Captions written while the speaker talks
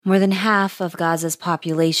More than half of Gaza's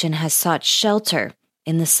population has sought shelter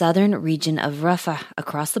in the southern region of Rafah,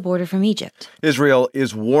 across the border from Egypt. Israel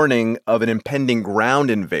is warning of an impending ground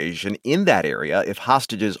invasion in that area if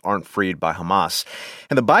hostages aren't freed by Hamas.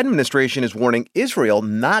 And the Biden administration is warning Israel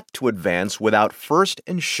not to advance without first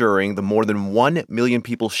ensuring the more than 1 million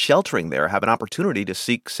people sheltering there have an opportunity to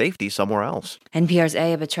seek safety somewhere else. NPR's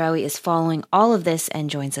Aya Batrawi is following all of this and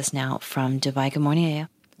joins us now from Dubai. Good morning, Aya.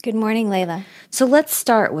 Good morning, Layla. So let's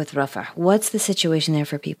start with Rafah. What's the situation there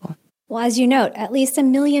for people? Well, as you note, at least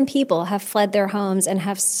 1 million people have fled their homes and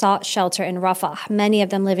have sought shelter in Rafah, many of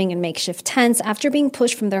them living in makeshift tents after being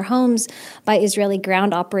pushed from their homes by Israeli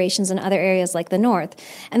ground operations in other areas like the north.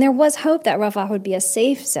 And there was hope that Rafah would be a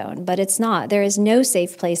safe zone, but it's not. There is no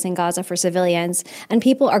safe place in Gaza for civilians, and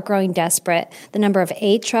people are growing desperate. The number of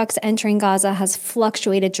aid trucks entering Gaza has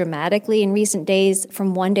fluctuated dramatically in recent days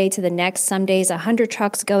from one day to the next. Some days 100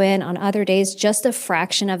 trucks go in, on other days just a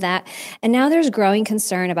fraction of that. And now there's growing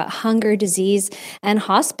concern about hunger, disease, and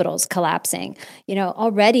hospitals collapsing.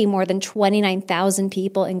 Already more than 29,000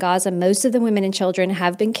 people in Gaza, most of the women and children,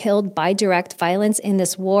 have been killed by direct violence in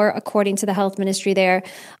this war, according to the health ministry there,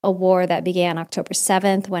 a war that began October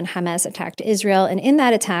 7th when Hamas attacked Israel. And in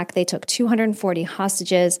that attack, they took 240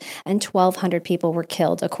 hostages and 1,200 people were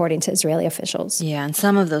killed, according to Israeli officials. Yeah, and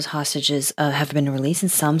some of those hostages have been released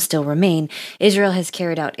and some still remain. Israel has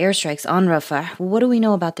carried out airstrikes on Rafah. What do we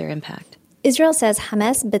know about their impact? Israel says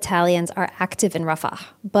Hamas battalions are active in Rafah,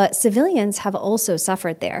 but civilians have also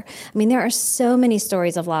suffered there. There are so many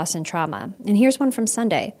stories of loss and trauma. And here's one from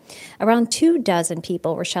Sunday. Around 24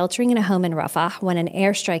 people were sheltering in a home in Rafah when an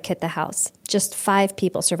airstrike hit the house. Just 5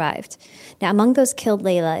 people survived. Now, among those killed,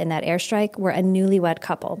 Layla, in that airstrike were a newlywed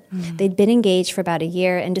couple. They'd been engaged for about a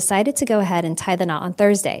year and decided to go ahead and tie the knot on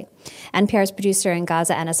Thursday. NPR's producer in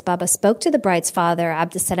Gaza, Anas Baba, spoke to the bride's father,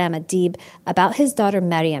 Abdeslam Adib, about his daughter,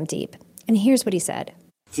 Maryam Deeb. And here's what he said.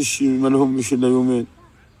 He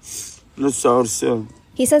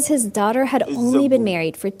says his daughter had only been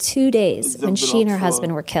married for 2 days when she and her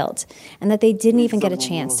husband were killed, and that they didn't even get a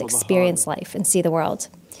chance to experience life and see the world.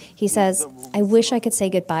 He says, I wish I could say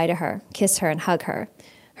goodbye to her, kiss her, and hug her.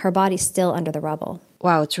 Her body's still under the rubble.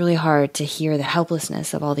 Wow, it's really hard to hear the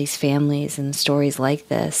helplessness of all these families and stories like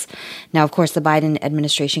this. Now, of course, the Biden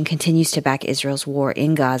administration continues to back Israel's war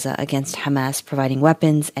in Gaza against Hamas, providing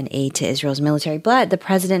weapons and aid to Israel's military. But the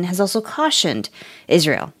president has also cautioned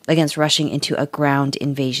Israel against rushing into a ground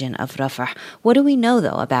invasion of Rafah. What do we know,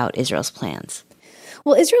 though, about Israel's plans?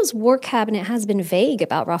 Well, Israel's war cabinet has been vague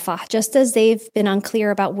about Rafah, just as they've been unclear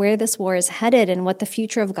about where this war is headed and what the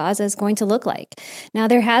future of Gaza is going to look like. Now,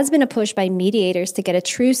 there has been a push by mediators to get a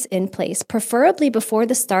truce in place, preferably before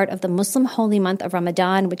the start of the Muslim holy month of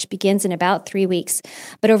Ramadan, which begins in about 3 weeks.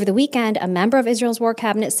 But over the weekend, a member of Israel's war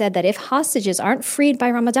cabinet said that if hostages aren't freed by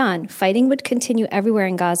Ramadan, fighting would continue everywhere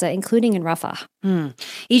in Gaza, including in Rafah.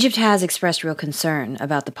 Egypt has expressed real concern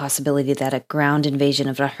about the possibility that a ground invasion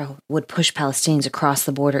of Rafah would push Palestinians across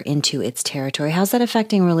the border into its territory. How's that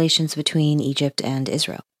affecting relations between Egypt and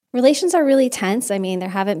Israel? Relations are really tense. There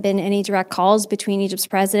haven't been any direct calls between Egypt's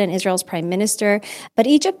president and Israel's prime minister, but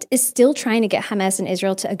Egypt is still trying to get Hamas and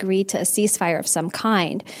Israel to agree to a ceasefire of some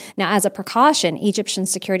kind. Now, as a precaution, Egyptian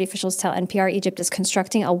security officials tell NPR Egypt is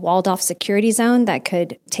constructing a walled-off security zone that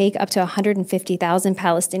could take up to 150,000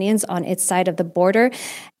 Palestinians on its side of the border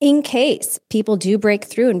in case people do break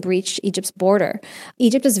through and breach Egypt's border.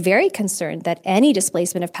 Egypt is very concerned that any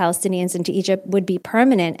displacement of Palestinians into Egypt would be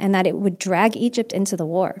permanent and that it would drag Egypt into the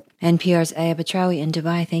war. NPR's Aya Batrawi in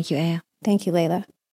Dubai. Thank you, Aya. Thank you, Layla.